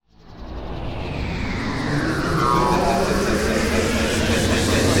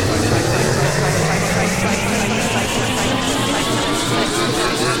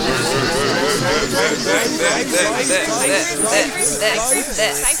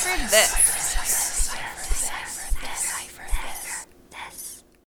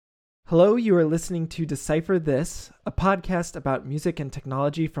Hello, you are listening to Decipher This, a podcast about music and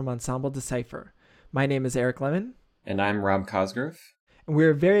technology from Ensemble Decipher. My name is Eric Lemon. And I'm Rob Cosgrove. And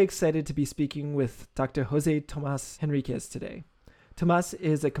we're very excited to be speaking with Dr. Jose Tomas Henriquez today. Tomas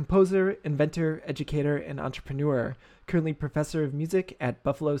is a composer, inventor, educator, and entrepreneur, currently professor of music at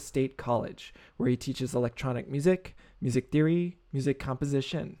Buffalo State College, where he teaches electronic music, music theory, music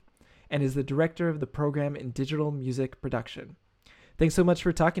composition, and is the director of the program in digital music production. Thanks so much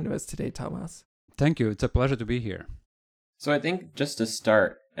for talking to us today, Tomas. Thank you. It's a pleasure to be here. So I think just to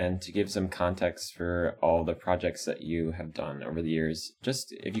start and to give some context for all the projects that you have done over the years,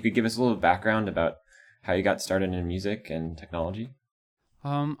 just if you could give us a little background about how you got started in music and technology.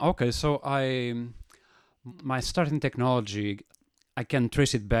 Okay, so my start in technology, I can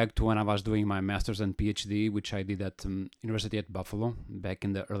trace it back to when I was doing my master's and PhD, which I did at University at Buffalo back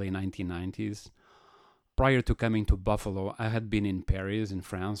in the early 1990s. Prior to coming to Buffalo, I had been in Paris, in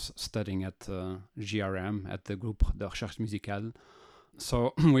France, studying at GRM, at the Groupe de Recherche Musicale.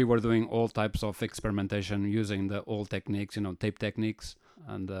 So we were doing all types of experimentation using the old techniques, tape techniques,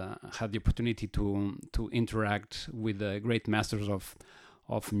 and had the opportunity to interact with the great masters of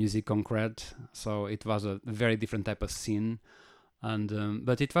musique concrète. So it was a very different type of scene. And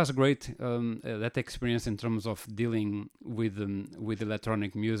but it was great that experience in terms of dealing with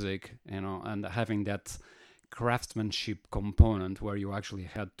electronic music, and having that craftsmanship component where you actually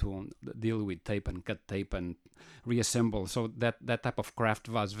had to deal with tape and cut tape and reassemble. So that type of craft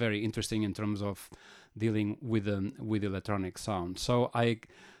was very interesting in terms of dealing with electronic sound. So I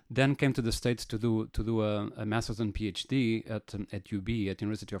then came to the States to do a master's and PhD at UB, at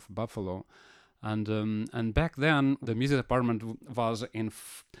University of Buffalo. And back then, the music department was in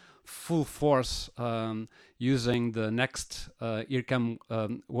full force using the next IRCAM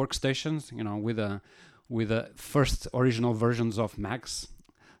workstations, with the first original versions of Macs.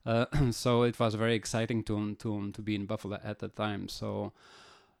 So it was very exciting to be in Buffalo at the time. So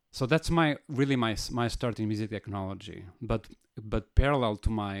that's my start in music technology. But parallel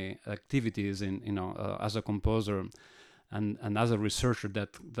to my activities in as a composer. And as a researcher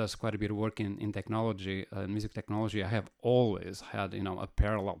that does quite a bit of work in technology, music technology, I have always had a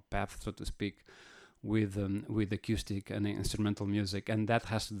parallel path, so to speak, with acoustic and instrumental music, and that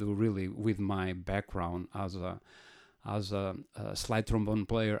has to do really with my background as a slide trombone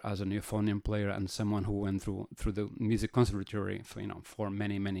player, as a euphonium player, and someone who went through the music conservatory for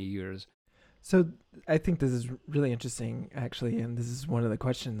many years. So I think this is really interesting, actually, and this is one of the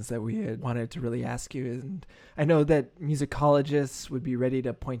questions that we had wanted to really ask you. And I know that musicologists would be ready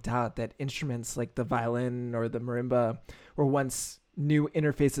to point out that instruments like the violin or the marimba were once new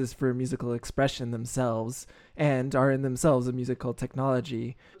interfaces for musical expression themselves and are in themselves a musical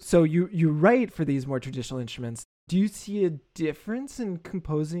technology. So you write for these more traditional instruments. Do you see a difference in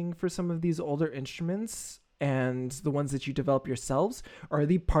composing for some of these older instruments and the ones that you develop yourselves, or are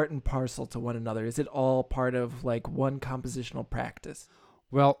they part and parcel to one another? Is it all part of like one compositional practice?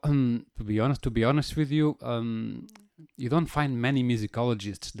 Well, to be honest with you, you don't find many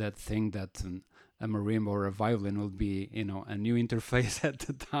musicologists that think that a marimba or a violin will be, a new interface at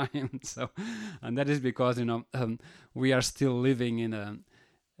the time. So, and that is because we are still living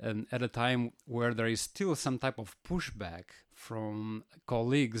at a time where there is still some type of pushback from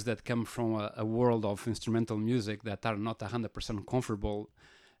colleagues that come from a world of instrumental music that are not 100% comfortable,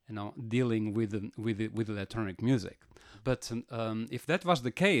 dealing with electronic music. But if that was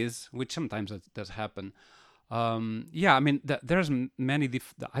the case, which sometimes that does happen, there's many.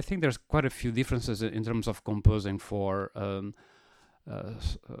 I think there's quite a few differences in terms of composing for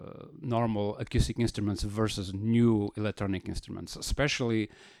normal acoustic instruments versus new electronic instruments, especially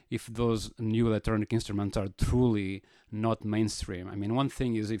if those new electronic instruments are truly not mainstream. I mean, one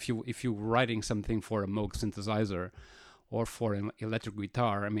thing is if you're writing something for a Moog synthesizer or for an electric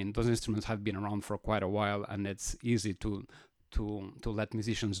guitar, I mean, those instruments have been around for quite a while, and it's easy to let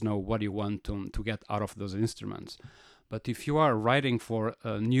musicians know what you want to get out of those instruments. But if you are writing for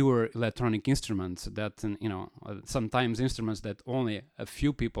newer electronic instruments that, sometimes instruments that only a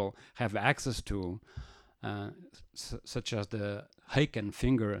few people have access to, such as the Haken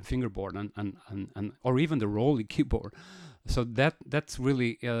fingerboard and or even the Rolly keyboard, so that's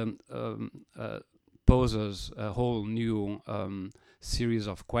really poses a whole new series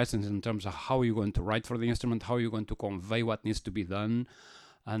of questions in terms of how you're going to write for the instrument, how you're going to convey what needs to be done,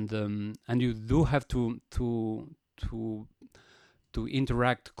 and you do have to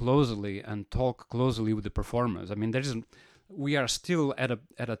interact closely and talk closely with the performers. I mean, we are still at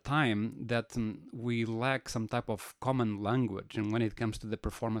a time that we lack some type of common language, and when it comes to the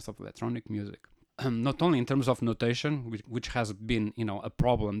performance of electronic music, not only in terms of notation, which has been a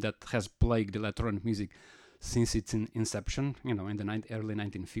problem that has plagued electronic music since its inception, in the early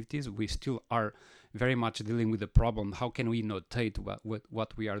 1950s. We still are very much dealing with the problem: how can we notate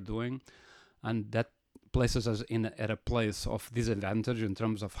what we are doing, and that places us at a place of disadvantage in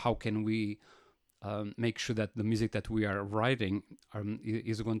terms of how can we make sure that the music that we are writing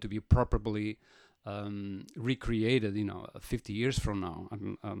is going to be properly recreated 50 years from now.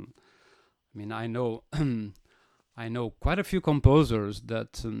 I know quite a few composers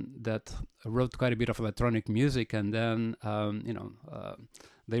that wrote quite a bit of electronic music, and then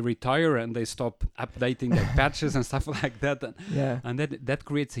they retire and they stop updating their patches and stuff like that. And that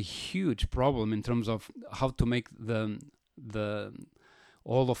creates a huge problem in terms of how to make the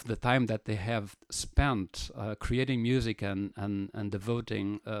all of the time that they have spent creating music and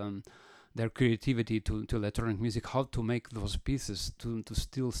devoting their creativity to electronic music, how to make those pieces to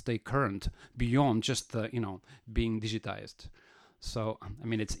still stay current beyond just being digitized. So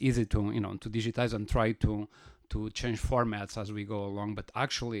it's easy to digitize and try to change formats as we go along, but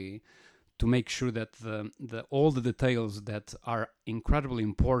actually to make sure that all the details that are incredibly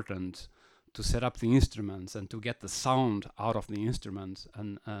important to set up the instruments and to get the sound out of the instruments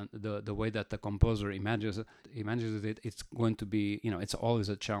and the way that the composer imagines it, it's going to be, it's always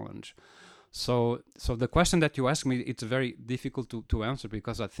a challenge. So the question that you ask me, it's very difficult to answer,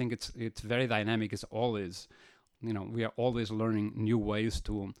 because I think it's very dynamic. It's always, we are always learning new ways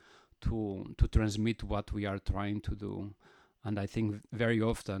to transmit what we are trying to do. And I think very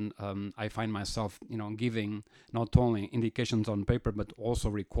often I find myself, giving not only indications on paper but also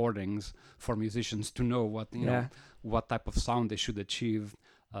recordings for musicians to know what type of sound they should achieve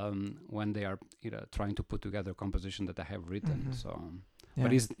when they are trying to put together a composition that I have written. Mm-hmm. So,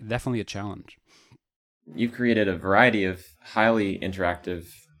 but it's definitely a challenge. You've created a variety of highly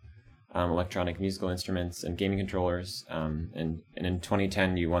interactive electronic musical instruments and gaming controllers, and in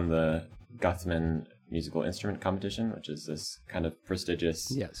 2010 you won the Guthmann Musical Instrument Competition, which is this kind of prestigious.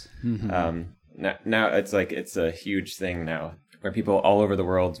 Yes. Mm-hmm. Now it's a huge thing now, where people all over the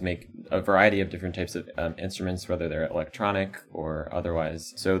world make a variety of different types of instruments, whether they're electronic or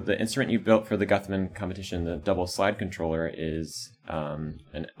otherwise. So the instrument you built for the Guthmann competition, the double slide controller, is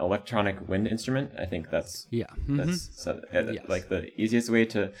an electronic wind instrument. I think that's yes. Like the easiest way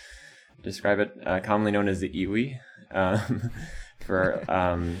to describe it, commonly known as the iwi.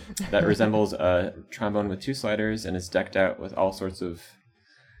 That resembles a trombone with two sliders and is decked out with all sorts of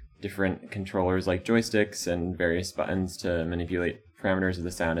different controllers like joysticks and various buttons to manipulate parameters of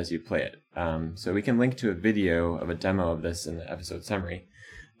the sound as you play it. So we can link to a video of a demo of this in the episode summary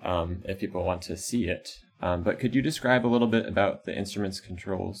if people want to see it. But could you describe a little bit about the instrument's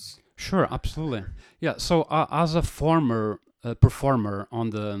controls? Sure, absolutely. Yeah, so as a former performer on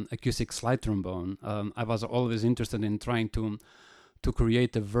the acoustic slide trombone, I was always interested in trying to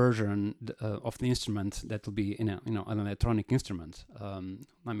create a version of the instrument that will be an electronic instrument.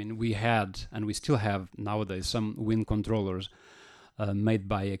 We had, and we still have nowadays, some wind controllers made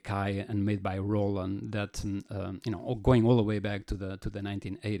by Akai and made by Roland that going all the way back to the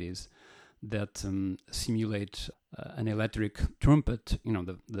 1980s, that simulate an electric trumpet,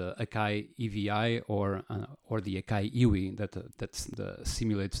 the Akai EVI or the Akai Iwi that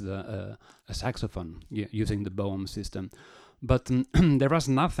simulates a saxophone using the Boehm system. But there was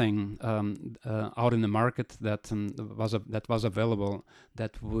nothing out in the market that was available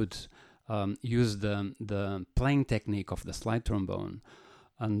that would use the playing technique of the slide trombone,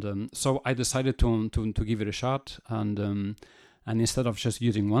 and so I decided to give it a shot. And instead of just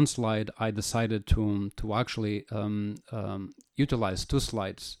using one slide, I decided to actually utilize two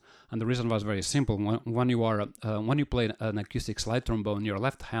slides. And the reason was very simple. When you play an acoustic slide trombone, your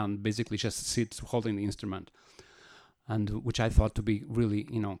left hand basically just sits holding the instrument. And which I thought to be really,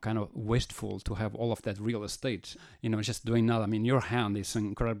 kind of wasteful to have all of that real estate, just doing that. Your hand is an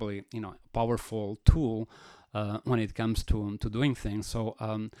incredibly, powerful tool when it comes to doing things. So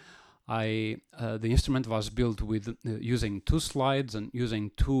the instrument was built with using two slides and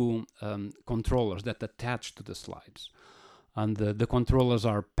using two controllers that attach to the slides. And the controllers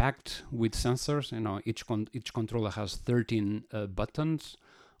are packed with sensors. Each controller has 13 buttons.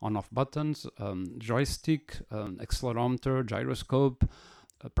 On-off buttons, joystick, accelerometer, gyroscope,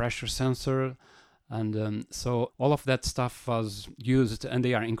 a pressure sensor, and so all of that stuff was used, and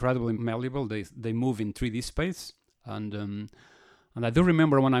they are incredibly malleable. They move in 3D space, and I do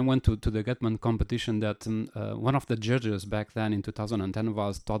remember when I went to the Guthmann competition that one of the judges back then in 2010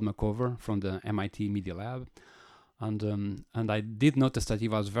 was Todd McCover from the MIT Media Lab, and I did notice that he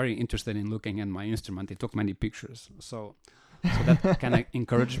was very interested in looking at my instrument. He took many pictures, so that kind of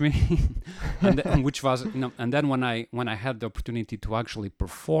encouraged me. and which was, and then when I had the opportunity to actually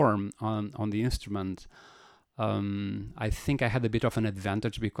perform on the instrument, I think I had a bit of an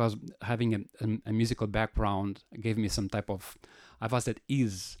advantage because having a musical background gave me some type of, I was at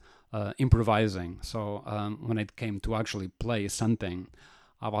ease improvising. So when it came to actually play something,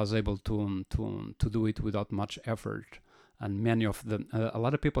 I was able to do it without much effort. And many of a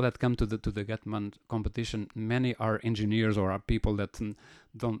lot of people that come to the Getman competition, many are engineers or are people that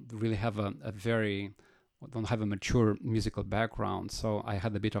don't really have don't have a mature musical background. So I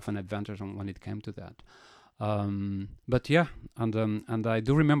had a bit of an advantage when it came to that. But yeah, and I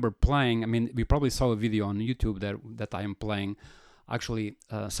do remember playing. I mean, we probably saw a video on YouTube that I am playing, actually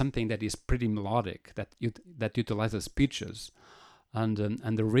something that is pretty melodic that utilizes pitches. And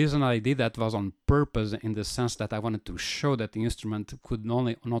the reason I did that was on purpose, in the sense that I wanted to show that the instrument could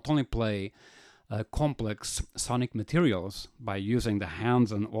not only play complex sonic materials by using the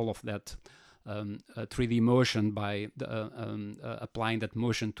hands and all of that 3D motion, by applying that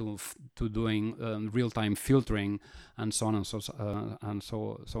motion to doing real-time filtering and so on and so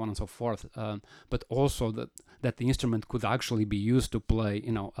on and so forth, but also that the instrument could actually be used to play,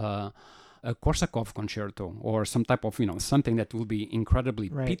 a Korsakov concerto or some type of, something that will be incredibly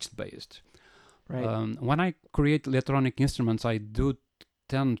pitch based. Right. When I create electronic instruments, I do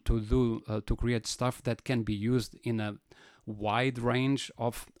tend to create stuff that can be used in a wide range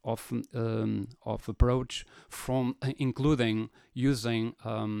of approach, from including using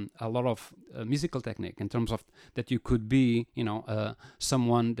a lot of musical technique, in terms of that you could be,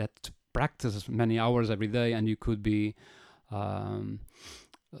 someone that practices many hours every day, and you could be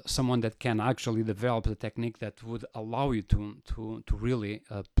someone that can actually develop the technique that would allow you to really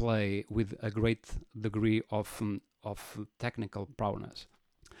play with a great degree of technical prowess.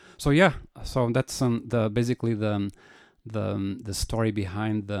 So yeah, so that's basically the story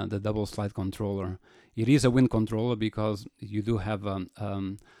behind the double slide controller. It is a wind controller because you do have a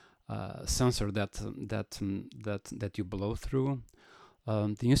sensor that you blow through.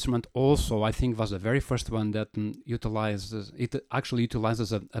 The instrument also, I think, was the very first one that utilizes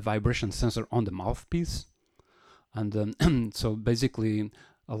a vibration sensor on the mouthpiece, and so basically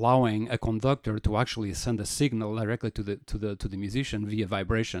allowing a conductor to actually send a signal directly to the musician via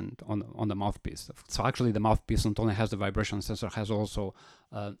vibration on the mouthpiece. So actually, the mouthpiece not only has the vibration sensor, has also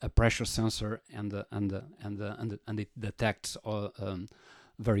a pressure sensor, and it detects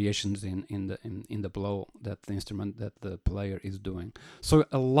variations in the blow that the instrument, that the player is doing. So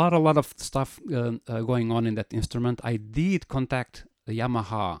a lot of stuff going on in that instrument. I did contact the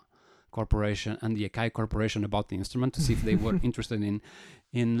Yamaha Corporation and the Akai Corporation about the instrument to see if they were interested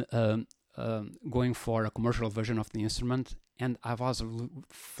in going for a commercial version of the instrument, and I was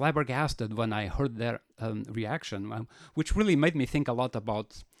flabbergasted when I heard their reaction, which really made me think a lot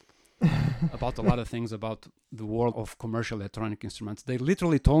about a lot of things about the world of commercial electronic instruments. They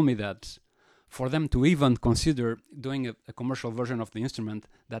literally told me that for them to even consider doing a commercial version of the instrument,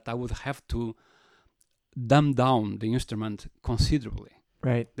 that I would have to dumb down the instrument considerably.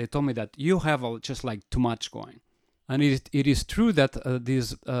 Right. They told me that you have just like too much going. And it is true that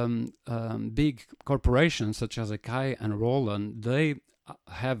these big corporations such as Akai and Roland, they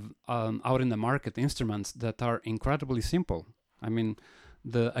have out in the market instruments that are incredibly simple. I mean,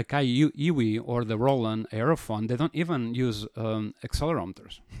 the Akai Iwi or the Roland Aerophone, they don't even use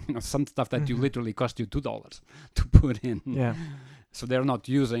accelerometers. Some stuff that you literally cost you $2 to put in. Yeah. So they're not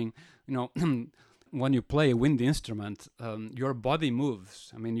using, when you play a wind instrument, your body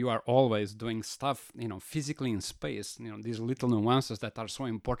moves. I mean, you are always doing stuff, physically in space. These little nuances that are so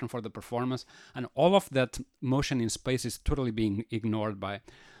important for the performance, and all of that motion in space is totally being ignored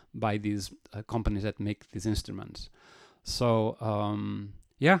by these companies that make these instruments. So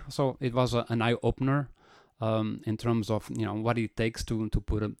so it was an eye opener in terms of what it takes to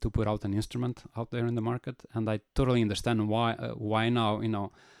put out an instrument out there in the market, and I totally understand why now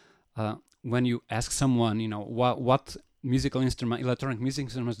when you ask someone what electronic music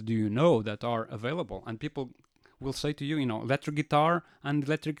instruments do you know that are available, and people will say to you electric guitar and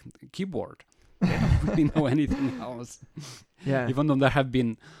electric keyboard. They don't really know anything else. Yeah. Even though there have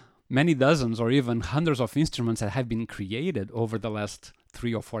been many dozens or even hundreds of instruments that have been created over the last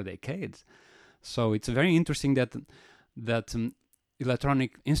 3 or 4 decades. So it's very interesting that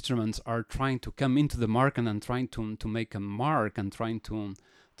electronic instruments are trying to come into the market and trying to make a mark and trying to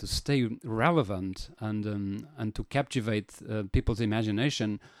stay relevant and to captivate people's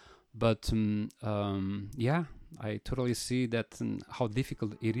imagination. But I totally see that how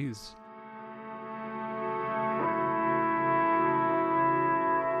difficult it is.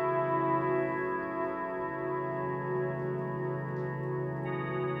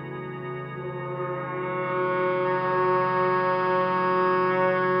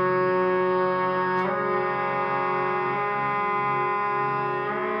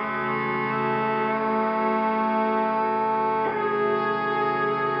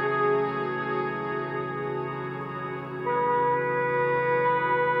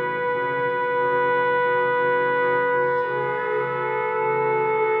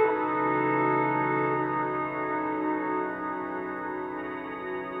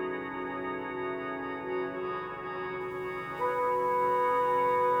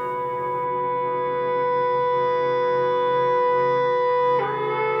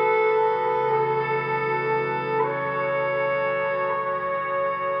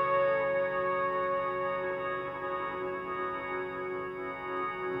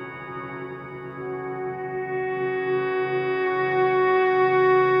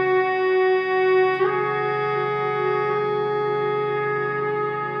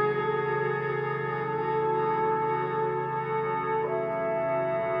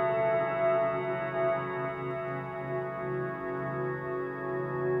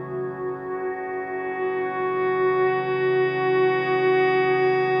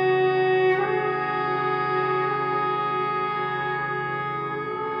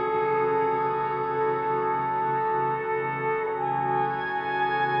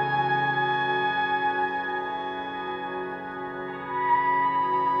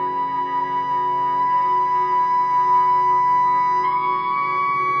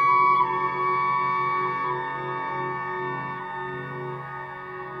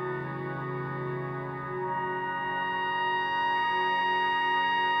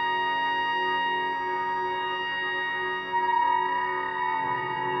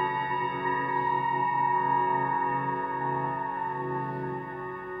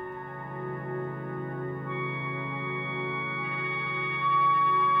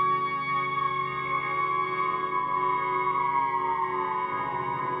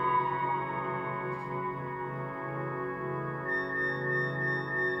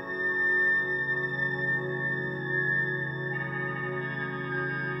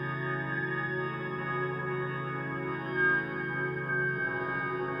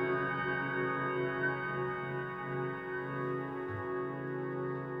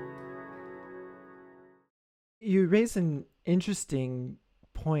 you raise an interesting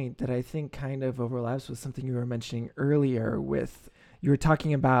point that I think kind of overlaps with something you were mentioning earlier. With you were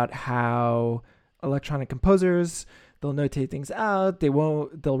talking about how electronic composers, they'll notate things out,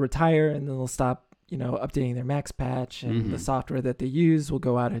 they'll retire, and then they'll stop updating their max patch, and the software that they use will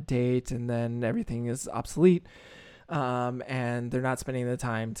go out of date, and then everything is obsolete. And they're not spending the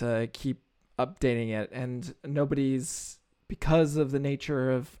time to keep updating it. And nobody's, because of the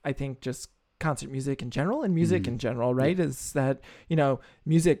nature of, I think, just concert music in general and music in general, right? Is that,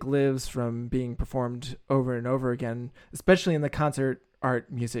 music lives from being performed over and over again, especially in the concert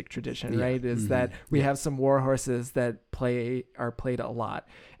art music tradition, right? Is that we have some war horses that are played a lot.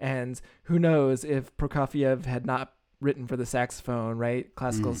 And who knows, if Prokofiev had not written for the saxophone, right?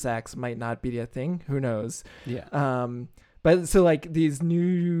 Classical sax might not be a thing. Who knows? Yeah. But so like these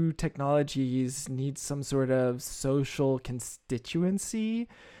new technologies need some sort of social constituency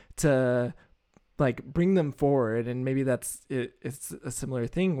to like bring them forward. And maybe that's it. It's a similar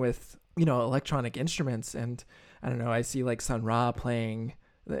thing with, electronic instruments. And I don't know, I see like Sun Ra playing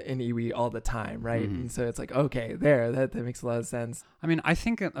in Iwi all the time, right? And so it's like, okay, that makes a lot of sense. I mean, I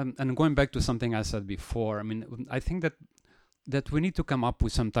think, and going back to something I said before, I mean, I think that we need to come up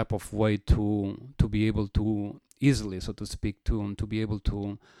with some type of way to be able to easily, so to speak, to be able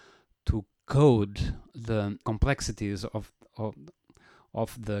to code the complexities of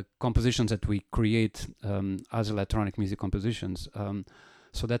the compositions that we create as electronic music compositions,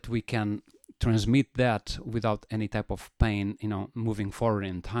 so that we can transmit that without any type of pain, moving forward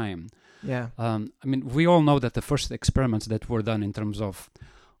in time. Yeah. I mean, we all know that the first experiments that were done in terms of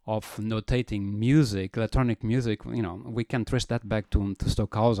notating music, electronic music, we can trace that back to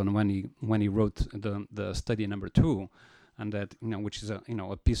Stockhausen when he wrote the study number 2, and that which is a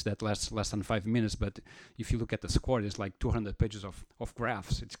piece that lasts less than 5 minutes, but if you look at the score, it's like 200 pages of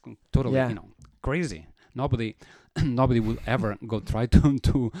graphs. It's totally crazy. Nobody will ever go try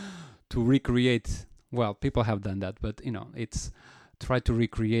to recreate. Well, people have done that, but it's try to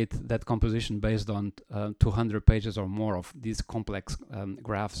recreate that composition based on 200 pages or more of these complex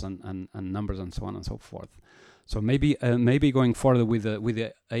graphs and numbers and so on and so forth. So maybe going forward with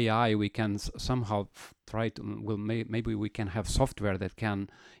the AI, we can somehow try to maybe we can have software that can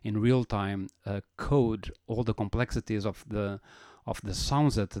in real time code all the complexities of the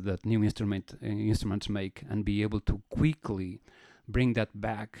sounds that new instruments make, and be able to quickly bring that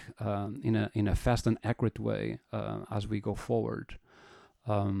back in a fast and accurate way as we go forward.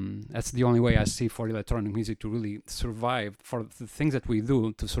 That's the only way I see for electronic music to really survive, for the things that we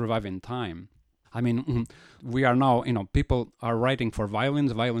do to survive in time. I mean, we are now, people are writing for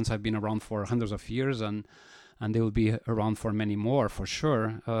violins. Violins have been around for hundreds of years, and they will be around for many more, for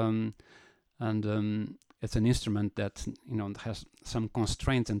sure. It's an instrument that has some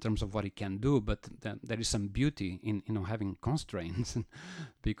constraints in terms of what it can do, but there is some beauty in having constraints,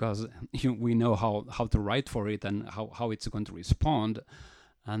 because we know how to write for it and how it's going to respond,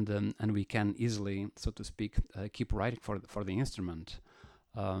 and we can easily, so to speak, keep writing for the instrument.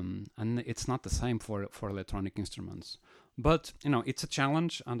 And it's not the same for electronic instruments. But, it's a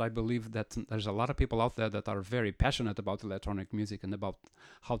challenge, and I believe that there's a lot of people out there that are very passionate about electronic music and about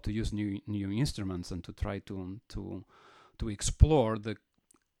how to use new instruments, and to try to explore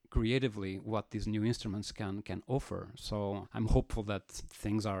creatively what these new instruments can offer. So I'm hopeful that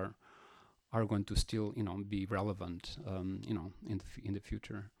things are going to still, be relevant, in the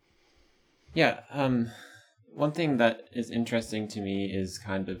future. Yeah. One thing that is interesting to me is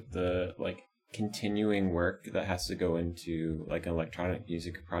kind of the continuing work that has to go into like an electronic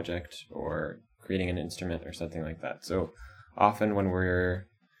music project or creating an instrument or something like that. So often when we're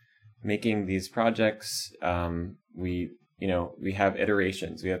making these projects, we have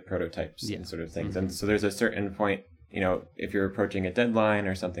iterations, we have prototypes and sort of things. And so there's a certain point, if you're approaching a deadline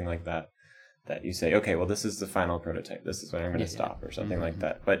or something like that you say, okay, well, this is the final prototype. This is when I'm going to stop or something like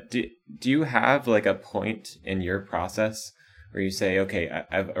that. But do you have like a point in your process where you say, okay,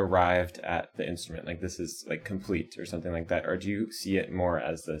 I've arrived at the instrument, like this is like complete or something like that? Or do you see it more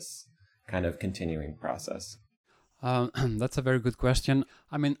as this kind of continuing process? That's a very good question.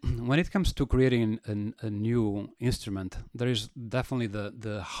 I mean, when it comes to creating a new instrument, there is definitely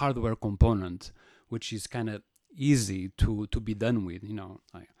the hardware component, which is kind of easy to be done with,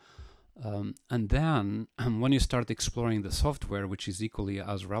 and then when you start exploring the software, which is equally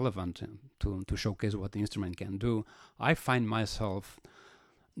as relevant to showcase what the instrument can do, I find myself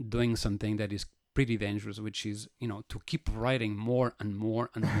doing something that is pretty dangerous, which is, to keep writing more and more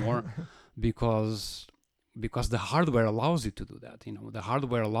and more because the hardware allows you to do that. The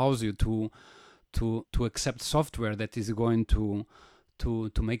hardware allows you to accept software that is going to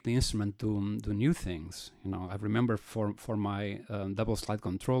to make the instrument do new things. I remember for my double slide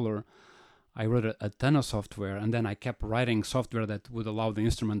controller, I wrote a ton of software, and then I kept writing software that would allow the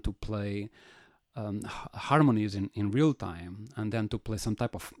instrument to play harmonies in real time, and then to play some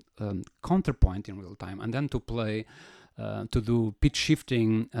type of counterpoint in real time, and then to play to do pitch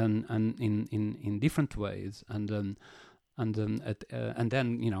shifting and in different ways, and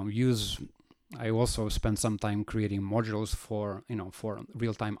then use. I also spent some time creating modules for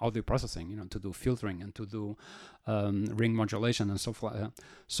real time audio processing, to do filtering and to do ring modulation and so forth.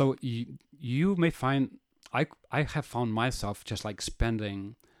 So you may find I have found myself just like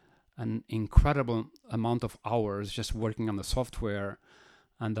spending an incredible amount of hours just working on the software,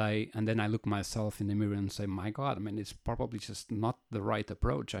 and then I look myself in the mirror and say, my God, I mean, it's probably just not the right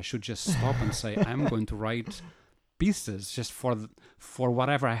approach. I should just stop and say, I'm going to write pieces just for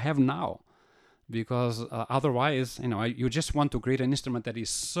whatever I have now, because otherwise, you just want to create an instrument that is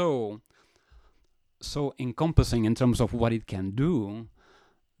so encompassing in terms of what it can do.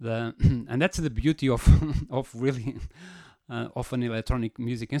 And that's the beauty of really of an electronic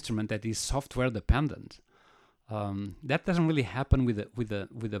music instrument that is software dependent. That doesn't really happen with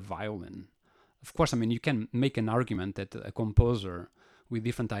a violin. Of course, I mean, you can make an argument that a composer with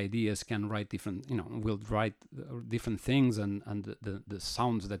different ideas can write different, will write different things, and the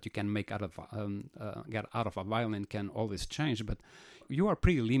sounds that you can make get out of a violin can always change. But you are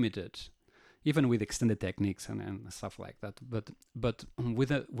pretty limited, even with extended techniques and stuff like that. But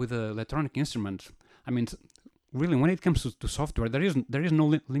with a electronic instrument, I mean, really, when it comes to software, there is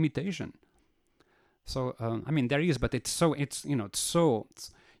no limitation. So I mean, there is, but you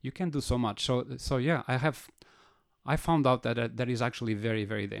can do so much. So yeah, I found out that is actually very,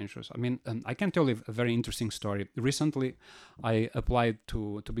 very dangerous. I mean, I can tell you a very interesting story. Recently, I applied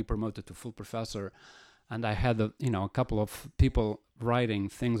to be promoted to full professor, and I had a couple of people writing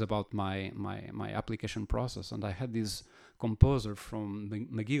things about my application process, and I had this composer from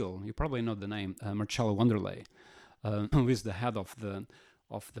McGill. You probably know the name, Marcello Wanderley, who is the head of the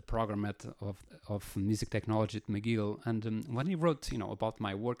program of music technology at McGill. And when he wrote about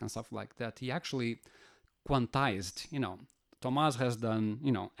my work and stuff like that, he actually quantized. Tomás has done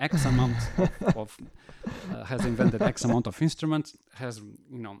X amount of has invented X amount of instruments, has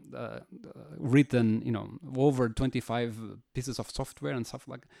written over 25 pieces of software and stuff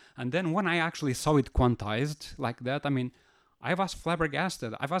like. And then when I actually saw it quantized like that, I mean, I was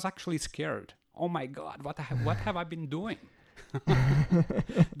flabbergasted. I was actually scared. Oh my God, what have I been doing?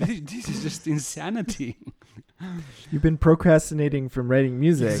 This is just insanity. You've been procrastinating from writing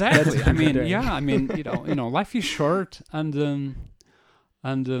music. Exactly. I mean, yeah. I mean, life is short, and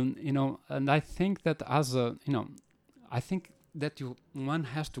I think that I think that one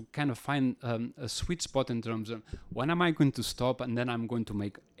has to kind of find a sweet spot in terms of when am I going to stop, and then I'm going to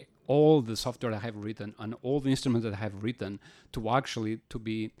make all the software I have written and all the instruments that I have written to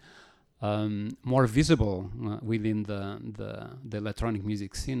be more visible within the electronic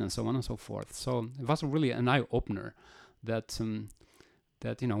music scene and so on and so forth. So it was really an eye-opener that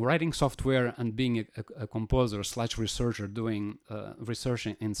writing software and being a composer / researcher doing research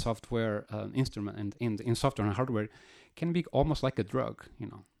in software instrument and in software and hardware can be almost like a drug.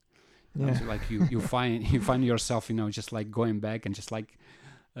 Yeah. So like you find yourself just like going back and just like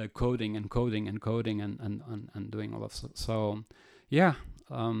coding and doing all of so yeah.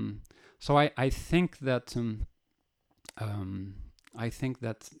 So I think that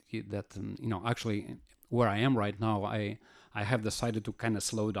actually where I am right now, I have decided to kind of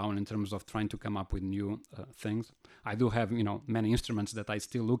slow down in terms of trying to come up with new things. I do have many instruments that I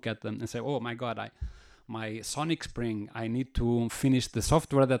still look at them and say, oh my God, my Sonic Spring, I need to finish the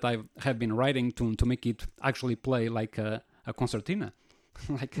software that I have been writing to make it actually play like a concertina,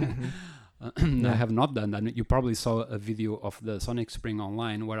 like. Mm-hmm. I have not done that. You probably saw a video of the Sonic Spring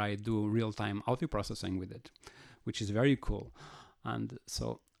online where I do real-time audio processing with it, which is very cool. And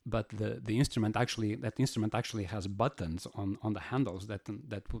so, but the instrument actually has buttons on the handles that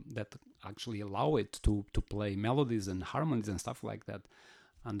actually allow it to play melodies and harmonies and stuff like that.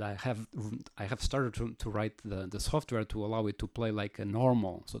 And I have started to write the software to allow it to play like a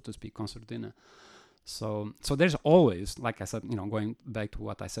normal, so to speak, concertina. So there's always, like I said, going back to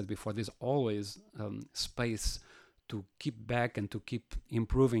what I said before, there's always space to keep back and to keep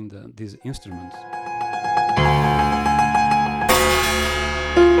improving these instruments.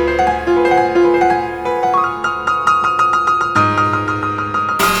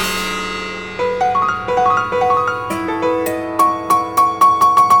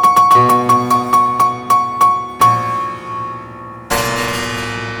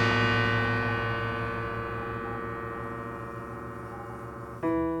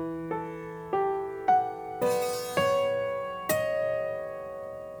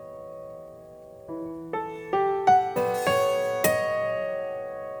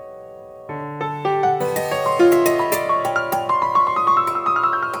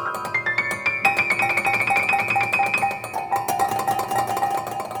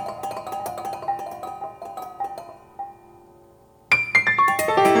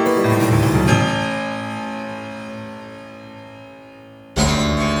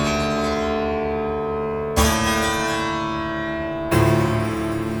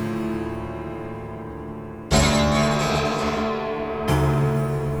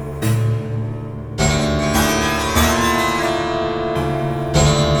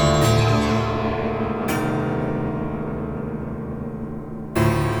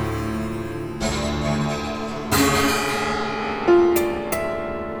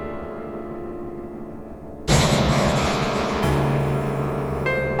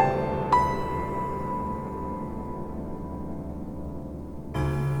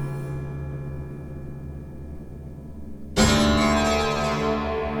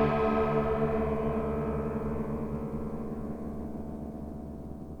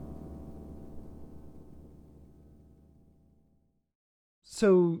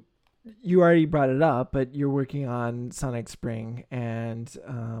 So you already brought it up, but you're working on Sonic Spring, and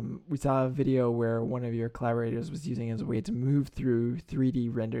we saw a video where one of your collaborators was using it as a way to move through 3D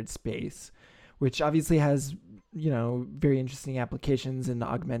rendered space, which obviously has, very interesting applications in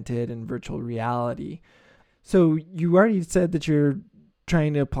augmented and virtual reality. So you already said that you're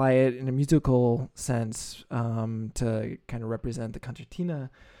trying to apply it in a musical sense to kind of represent the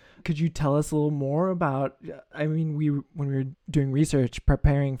concertina. Could you tell us a little more about, when we were doing research,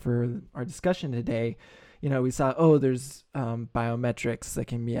 preparing for our discussion today, we saw, there's biometrics that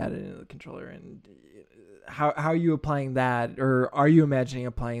can be added into the controller. And how are you applying that, or are you imagining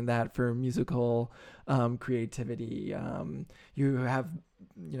applying that for musical creativity? You have,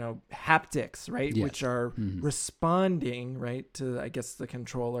 haptics, right? Yes. Which are responding, right, to, I guess, the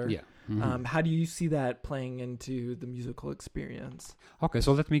controller. Yeah. How do you see that playing into the musical experience? Okay,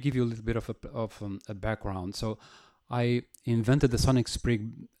 so let me give you a little bit of a background. So I invented the Sonic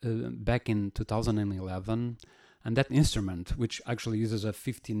Spring back in 2011, and that instrument, which actually uses a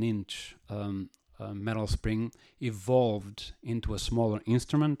 15-inch metal spring, evolved into a smaller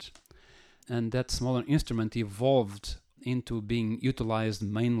instrument, and that smaller instrument evolved into being utilized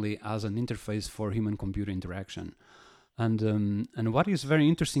mainly as an interface for human-computer interaction. And what is very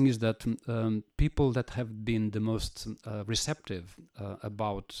interesting is that people that have been the most receptive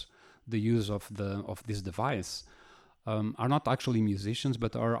about the use of this device are not actually musicians,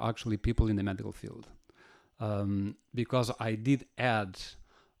 but are actually people in the medical field. Because I did add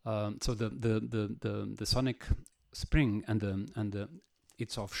so the Sonic Spring and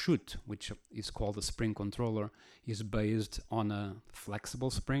its offshoot, which is called the Spring Controller, is based on a flexible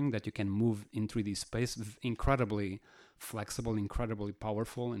spring that you can move in 3D space, incredibly flexible, incredibly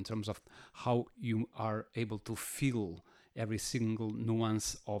powerful in terms of how you are able to feel every single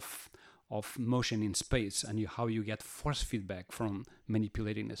nuance of motion in space, and how you get force feedback from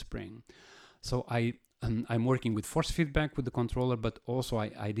manipulating the spring. So I'm working with force feedback with the controller, but also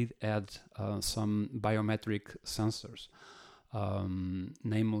I did add some biometric sensors.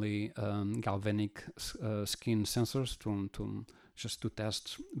 Namely galvanic skin sensors to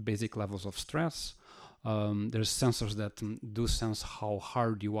test basic levels of stress. There's sensors that do sense how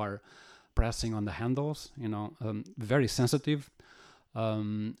hard you are pressing on the handles, very sensitive,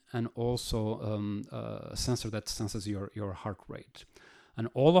 and also a sensor that senses your heart rate. And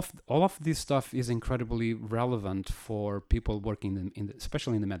all of this stuff is incredibly relevant for people working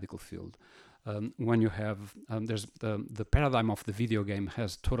especially in the medical field. When you have there's the paradigm of the video game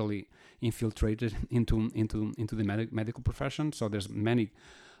has totally infiltrated into the medical profession. So there's many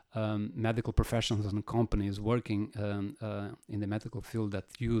medical professionals and companies working in the medical field that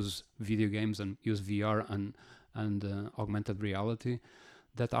use video games and use VR and augmented reality,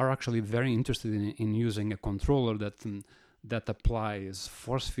 that are actually very interested in using a controller that applies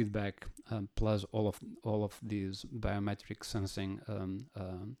force feedback plus all of these biometric sensing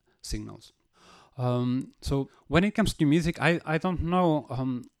signals. So when it comes to music, I don't know.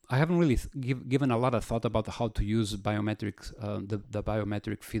 I haven't really given a lot of thought about how to use biometrics, the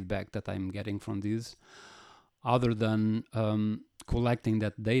biometric feedback that I'm getting from these, other than collecting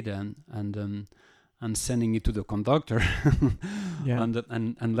that data and sending it to the conductor, yeah.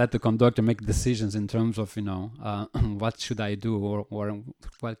 and let the conductor make decisions in terms of what should I do or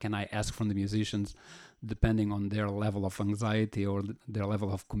what can I ask from the musicians, depending on their level of anxiety or their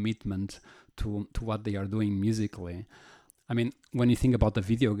level of commitment to what they are doing musically. I mean, when you think about the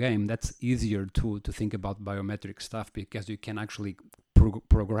video game, that's easier to think about biometric stuff, because you can actually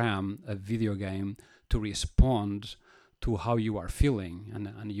program a video game to respond to how you are feeling,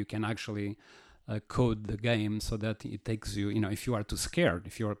 and you can actually code the game so that it takes you, if you are too scared,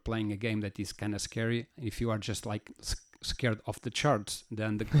 if you are playing a game that is kind of scary, if you are just like scared off the charts,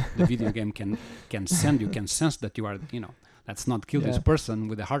 then the video game can sense that you are, let's not kill this person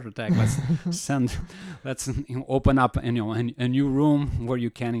with a heart attack. Let's open up a new room where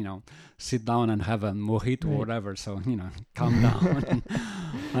you can sit down and have a mojito or whatever. So calm down.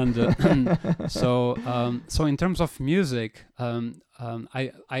 and so in terms of music,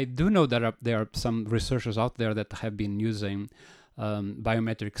 I do know that there are some researchers out there that have been using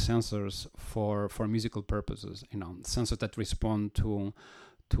biometric sensors for musical purposes. Sensors that respond to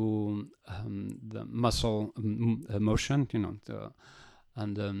the muscle motion,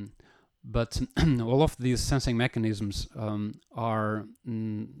 but all of these sensing mechanisms are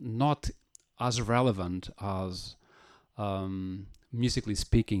not as relevant as, musically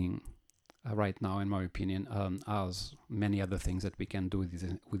speaking, right now, in my opinion, as many other things that we can do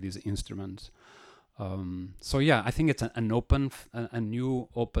with these instruments. So yeah, I think it's a new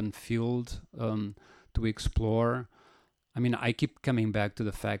open field to explore. I mean, I keep coming back to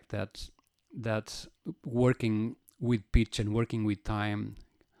the fact that working with pitch and working with time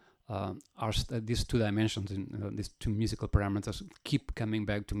these two dimensions in these two musical parameters keep coming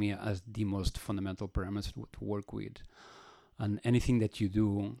back to me as the most fundamental parameters to work with. And anything that you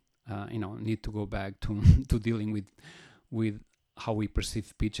do, need to go back to to dealing with how we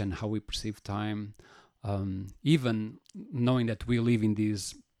perceive pitch and how we perceive time. Even knowing that we live in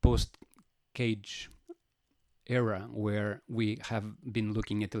this post-Cage era where we have been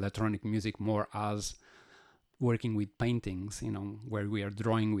looking at electronic music more as working with paintings, where we are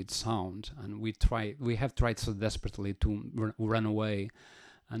drawing with sound, and we have tried so desperately to run away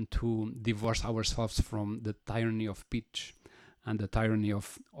and to divorce ourselves from the tyranny of pitch and the tyranny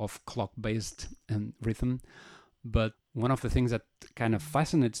of clock-based rhythm. But one of the things that kind of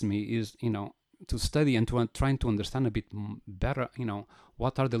fascinates me is, to study and to trying to understand a bit better,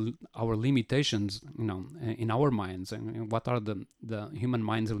 what are our limitations, in our minds, and what are the human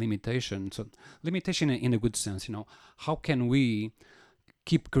mind's limitations. So limitation in a good sense, how can we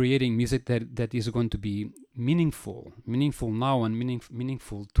keep creating music that is going to be meaningful now and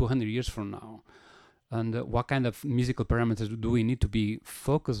meaningful 200 years from now? And what kind of musical parameters do we need to be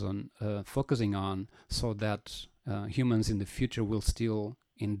focusing on so that humans in the future will still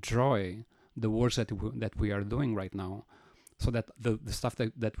enjoy the works that we are doing right now, so that the stuff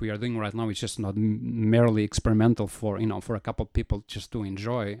that we are doing right now is just not merely experimental for a couple of people just to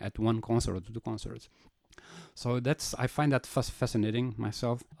enjoy at one concert or two concerts. So I find that fascinating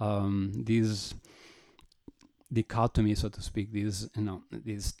myself. These dichotomy, so to speak,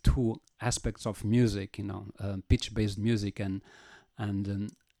 these two aspects of music, pitch-based music and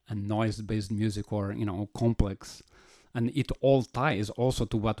noise-based music, or complex. And it all ties also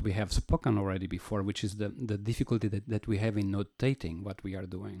to what we have spoken already before, which is the difficulty that we have in notating what we are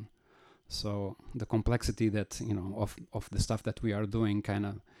doing. So the complexity that, of the stuff that we are doing kind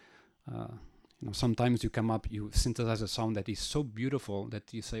of, sometimes you synthesize a sound that is so beautiful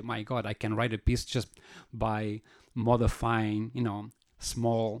that you say, my God, I can write a piece just by modifying,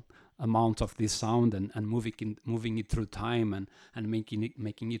 small amounts of this sound and moving it through time and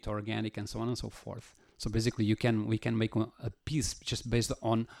making it organic and so on and so forth. So basically, we can make a piece just based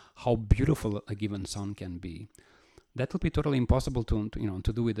on how beautiful a given sound can be. That would be totally impossible to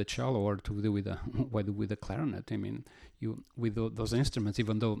do with the cello or to do with the clarinet. I mean, with those instruments,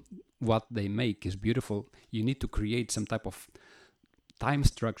 even though what they make is beautiful, you need to create some type of time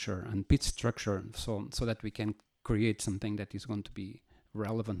structure and pitch structure so that we can create something that is going to be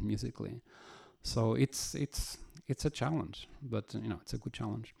relevant musically. So it's a challenge, but it's a good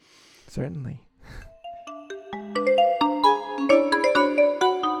challenge. Certainly.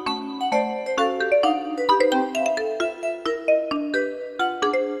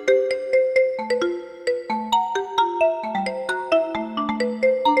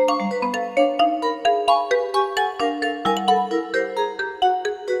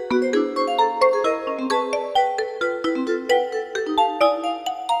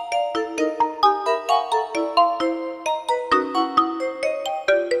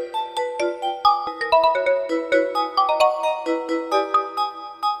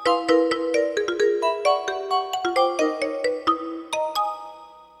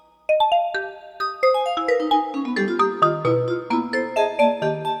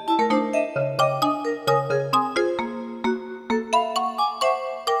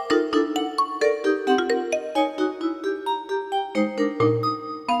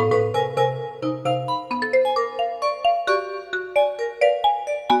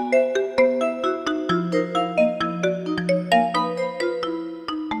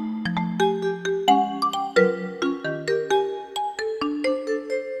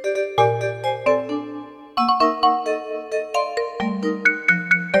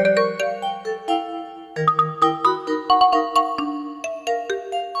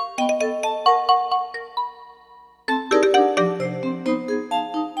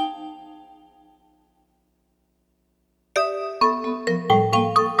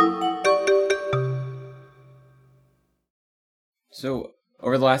 So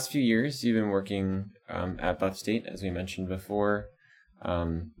over the last few years, you've been working at Buff State, as we mentioned before,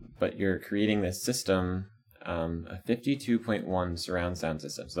 but you're creating this system, a 52.1 surround sound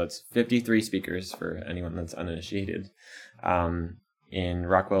system. So that's 53 speakers for anyone that's uninitiated, in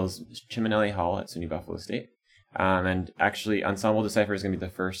Rockwell's Chiminelli Hall at SUNY Buffalo State. And actually, Ensemble Decipher is going to be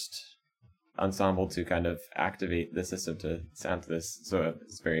the first ensemble to kind of activate the system to sound to this. So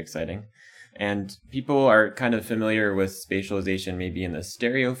it's very exciting. And people are kind of familiar with spatialization maybe in the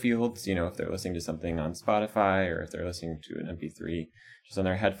stereo fields, if they're listening to something on Spotify or if they're listening to an MP3 just on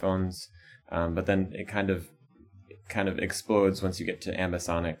their headphones. But then it kind of kind of explodes once you get to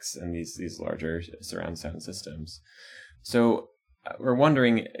ambisonics and these larger surround sound systems. So we're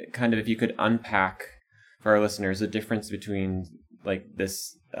wondering kind of if you could unpack for our listeners the difference between like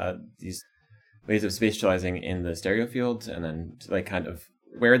this these ways of spatializing in the stereo field, and then like kind of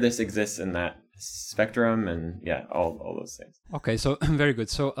where this exists in that spectrum, and all those things. Okay, so very good.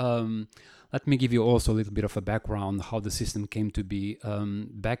 So let me give you also a little bit of a background how the system came to be.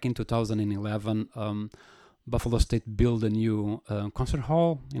 Back in 2011, Buffalo State built a new concert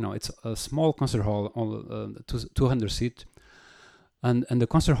hall. It's a small concert hall, 200 seat, and the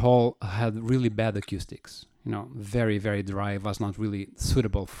concert hall had really bad acoustics. Very, very dry. Was not really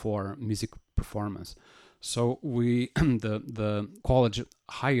suitable for music performance. So we, the college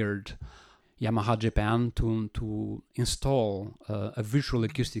hired Yamaha Japan to install a virtual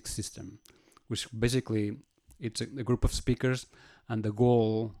acoustic system, which basically it's a group of speakers, and the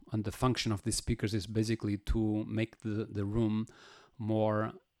goal and the function of these speakers is basically to make the room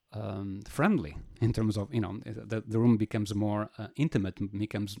more friendly in terms of, the room becomes more intimate,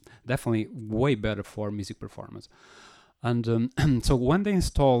 becomes definitely way better for music performance. And so when they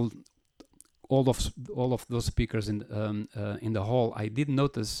installed all of those speakers in the hall, I did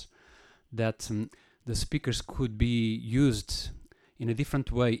notice that the speakers could be used in a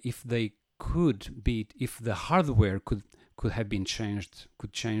different way if the hardware could have been changed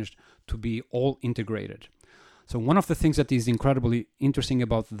to be all integrated. So one of the things that is incredibly interesting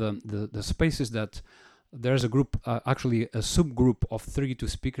about the space is that there's a group, actually a subgroup of 32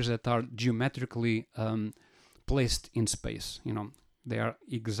 speakers that are geometrically placed in space. They are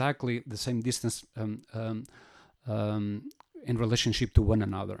exactly the same distance in relationship to one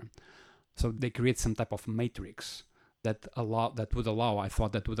another. So they create some type of matrix that would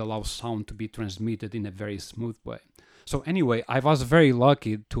allow sound to be transmitted in a very smooth way. So anyway, I was very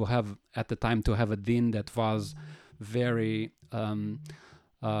lucky to have at the time a dean that was very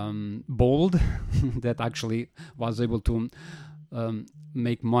bold, that actually was able to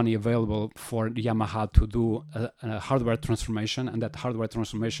make money available for Yamaha to do a hardware transformation, and that hardware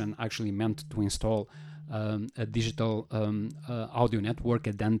transformation actually meant to install a digital audio network,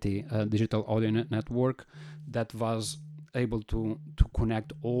 a Dante digital audio network that was able to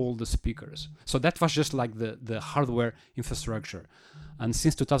connect all the speakers. So that was just like the hardware infrastructure. And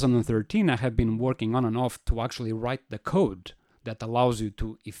since 2013, I have been working on and off to actually write the code that allows you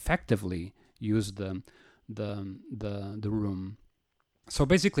to effectively use the room. So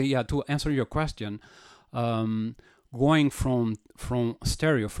basically, to answer your question, going from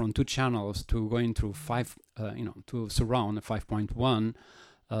stereo, from 2 channels to going through 5, to surround 5.1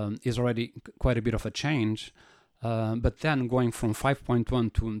 is already quite a bit of a change. But then going from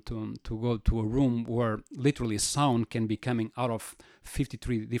 5.1 to go to a room where literally sound can be coming out of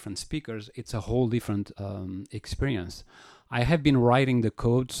 53 different speakers, it's a whole different experience. I have been writing the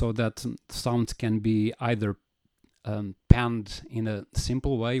code so that sound can be either panned in a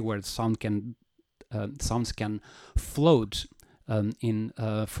simple way where sounds can float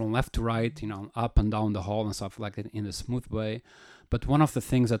from left to right, up and down the hall and stuff like that in a smooth way. But one of the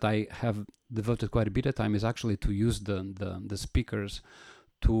things that I have devoted quite a bit of time is actually to use the speakers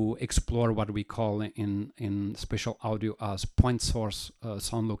to explore what we call in spatial audio as point source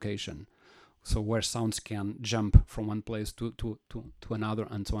sound location. So where sounds can jump from one place to another,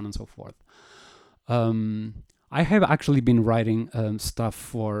 and so on and so forth. I have actually been writing stuff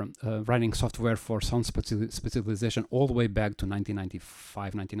for writing software for sound specialization all the way back to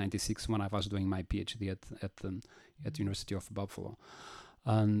 1995, 1996 when I was doing my PhD at the University of Buffalo.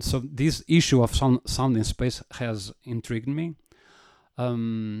 And so this issue of sound in space has intrigued me. I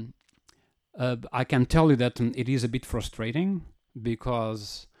can tell you that it is a bit frustrating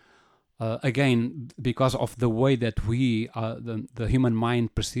because again, because of the way that we, the human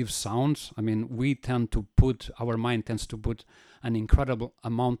mind perceives sounds. I mean, our mind tends to put an incredible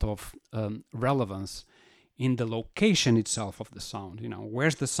amount of relevance in the location itself of the sound.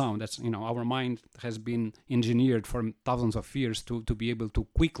 Where's the sound? That's, our mind has been engineered for thousands of years to be able to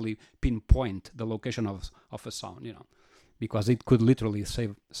quickly pinpoint the location of a sound, because it could literally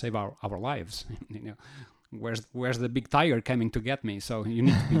save our lives, Where's the big tiger coming to get me? So you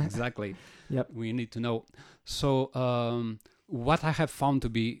need to be exactly. Yep. We need to know. So what I have found to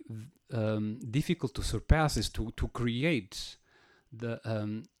be difficult to surpass is to create the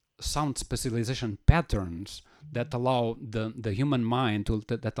sound specialization patterns that allow the human mind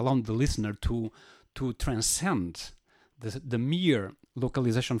that allow the listener to transcend the mere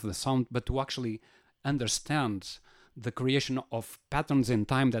localization of the sound, but to actually understand the creation of patterns in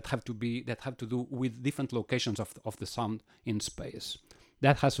time that have to do with different locations of the sound in space.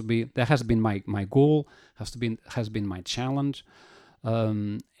 that has been my goal, has been my challenge,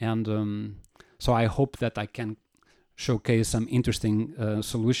 so I hope that I can showcase some interesting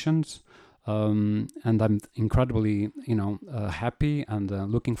solutions, and I'm incredibly happy and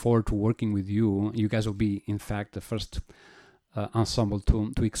looking forward to working with you. You guys will be in fact the first ensemble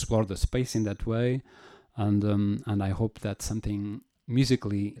to explore the space in that way, and I hope that something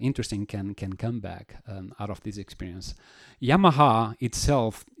musically interesting can come back out of this experience. Yamaha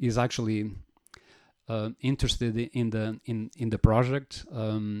itself is actually interested in the project.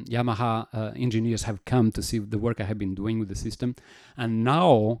 Yamaha engineers have come to see the work I have been doing with the system, and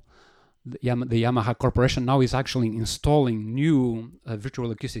now the Yamaha Corporation now is actually installing new virtual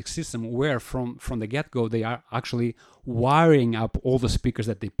acoustic system where from the get-go they are actually wiring up all the speakers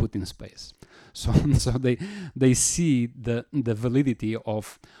that they put in space. So they see the validity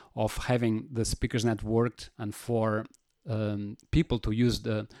of having the speakers networked, and for people to use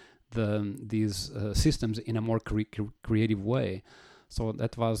these systems in a more creative way. So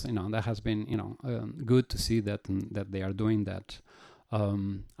that was that has been good to see that they are doing that.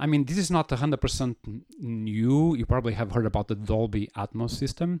 I mean, this is not 100% new. You probably have heard about the Dolby Atmos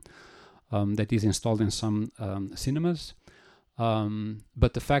system that is installed in some cinemas.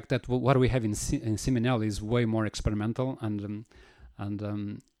 But the fact that what we have in Simonelli is way more experimental, and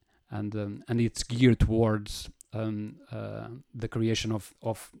it's geared towards the creation of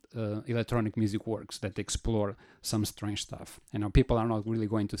electronic music works that explore some strange stuff. People are not really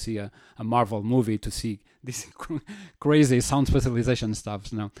going to see a Marvel movie to see this crazy sound specialization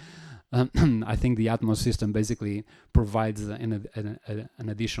stuff. I think the Atmos system basically provides an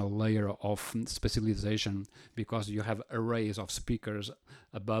additional layer of specialization, because you have arrays of speakers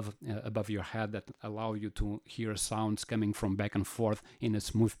above your head that allow you to hear sounds coming from back and forth in a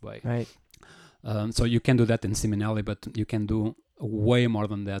smooth way. Right. So you can do that in Simonelli, but you can do way more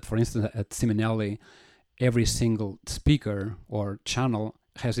than that. For instance, at Simonelli, every single speaker or channel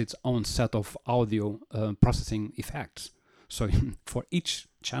has its own set of audio processing effects. So for each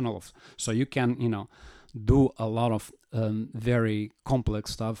channel, so you can do a lot of very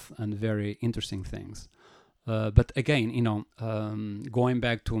complex stuff and very interesting things. But again, going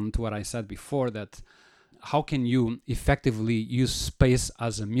back to what I said before, that how can you effectively use space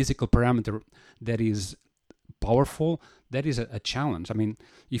as a musical parameter that is powerful? That is a challenge. I mean,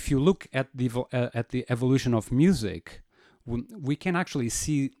 if you look at the evolution of music, we can actually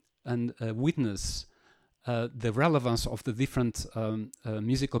see and witness the relevance of the different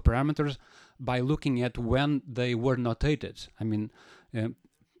musical parameters by looking at when they were notated. I mean,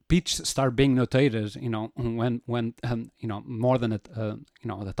 pitch start being notated, when more than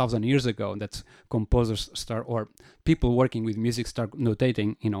 1,000 years ago, that composers start, or people working with music start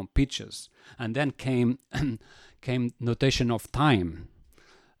notating, pitches, and then came notation of time,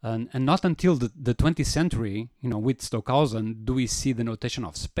 and not until the 20th century, with Stockhausen, do we see the notation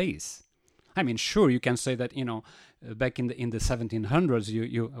of space. I mean, sure, you can say that back in the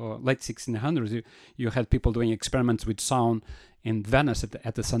 1700s, or late 1600s, you had people doing experiments with sound in Venice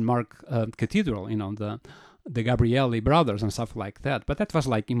at the St. Mark Cathedral, the Gabrielli brothers and stuff like that. But that was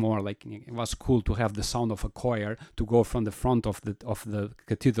more like it was cool to have the sound of a choir to go from the front of the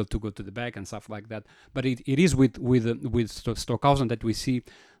cathedral to go to the back and stuff like that. But it is with Stockhausen that we see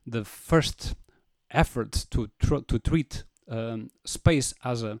the first efforts to treat space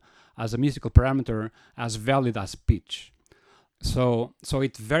as a musical parameter as valid as pitch. So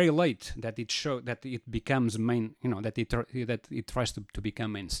it's very late that it becomes main, that it tries to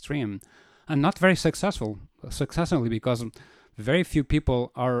become mainstream, and not very successfully, because very few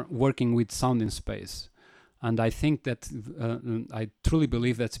people are working with sound in space. And I think that I truly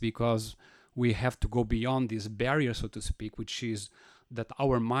believe that's because we have to go beyond this barrier, so to speak, which is that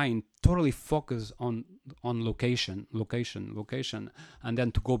our mind totally focus on location, and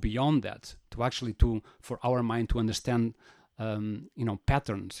then to go beyond that, to actually for our mind to understand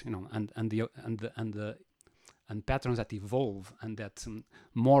patterns, and patterns that evolve and that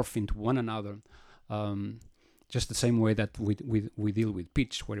morph into one another, just the same way that we deal with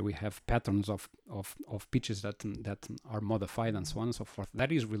pitch, where we have patterns of pitches that are modified and so on and so forth.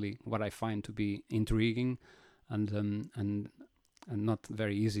 That is really what I find to be intriguing, and not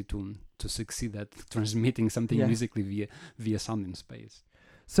very easy to succeed at transmitting something musically via sound in space.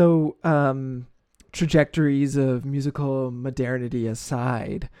 So trajectories of musical modernity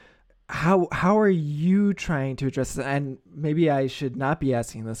aside, how are you trying to address it? And maybe I should not be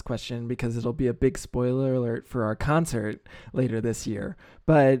asking this question because it'll be a big spoiler alert for our concert later this year.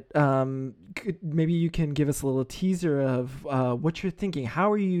 But maybe you can give us a little teaser of what you're thinking.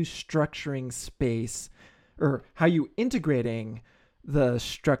 How are you structuring space, or how are you integrating the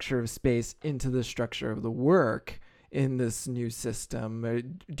structure of space into the structure of the work in this new system.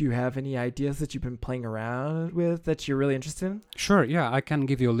 Do you have any ideas that you've been playing around with that you're really interested in? Sure. Yeah, I can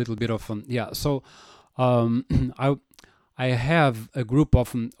give you a little bit of So, I have a group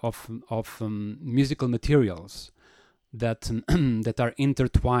of musical materials that that are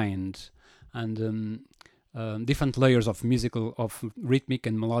intertwined, and different layers of rhythmic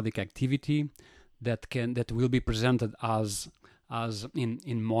and melodic activity that will be presented as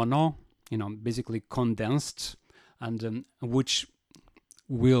in mono, basically condensed, and which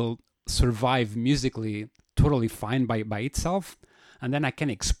will survive musically totally fine by itself, and then I can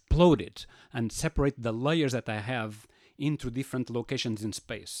explode it and separate the layers that I have into different locations in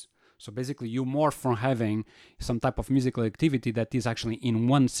space. So basically you morph from having some type of musical activity that is actually in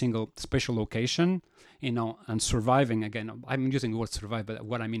one single spatial location, and surviving. Again, I'm using the word survive, but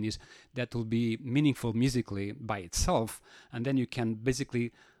what I mean is that will be meaningful musically by itself, and then you can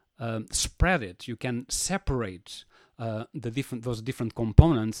basically spread it. You can separate those different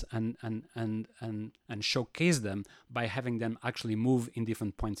components and showcase them by having them actually move in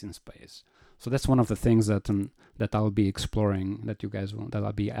different points in space. So that's one of the things that I'll be exploring, that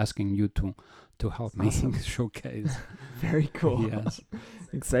I'll be asking you to help me showcase. Very cool. Yes.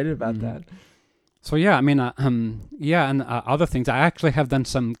 Excited about that. So yeah, I mean, and other things. I actually have done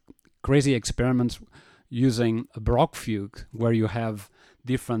some crazy experiments using a Baroque fugue, where you have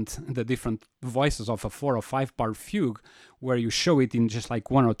the different voices of a 4 or 5 part fugue, where you show it in just like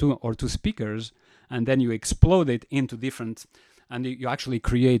one or two speakers, and then you explode it into different, and you actually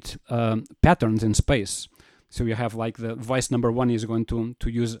create patterns in space. So you have like the voice number 1 is going to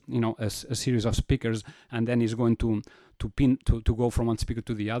use a series of speakers, and then is going to go from one speaker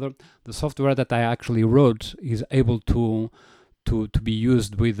to the other. The software that I actually wrote is able to be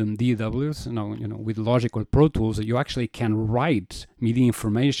used with DAWs, with Logic or Pro Tools. You actually can write MIDI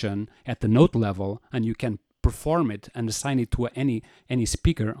information at the note level, and you can perform it and assign it to any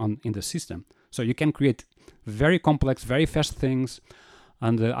speaker in the system. So you can create very complex, very fast things.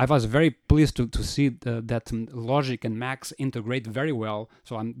 And I was very pleased to see that Logic and Max integrate very well.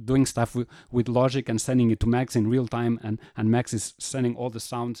 So I'm doing stuff with Logic and sending it to Max in real time, and Max is sending all the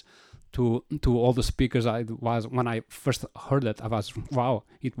sounds to all the speakers. When I first heard that, I was, wow,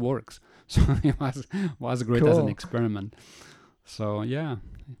 it works. So it was great as an experiment. So yeah,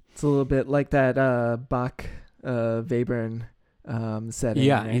 it's a little bit like that Bach Webern setting.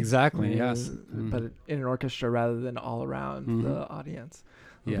 Yeah, right? Exactly. Yes, but in an orchestra rather than all around the audience.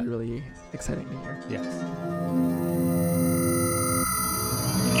 It'll be really exciting to hear. Yes.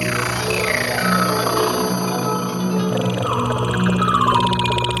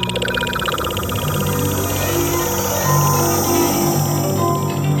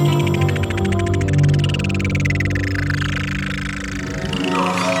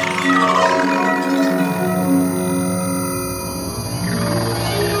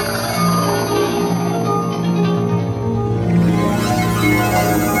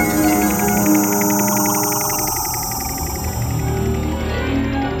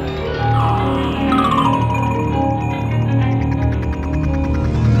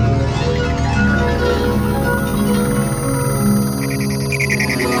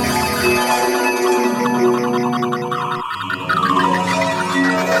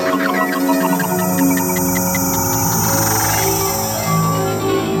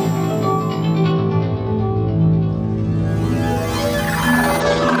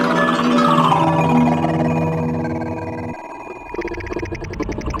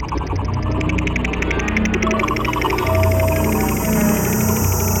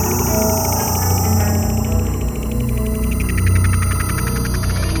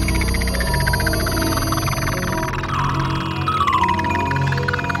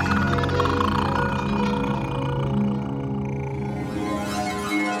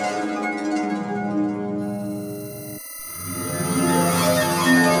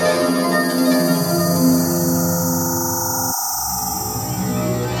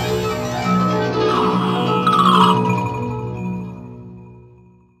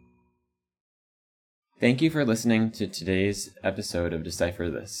 Thank you for listening to today's episode of Decipher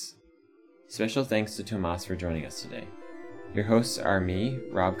This. Special thanks to Tomas for joining us today. Your hosts are me,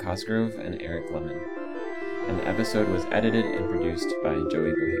 Rob Cosgrove, and Eric Lemon. And the episode was edited and produced by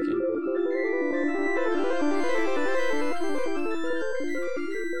Joey Bohikin.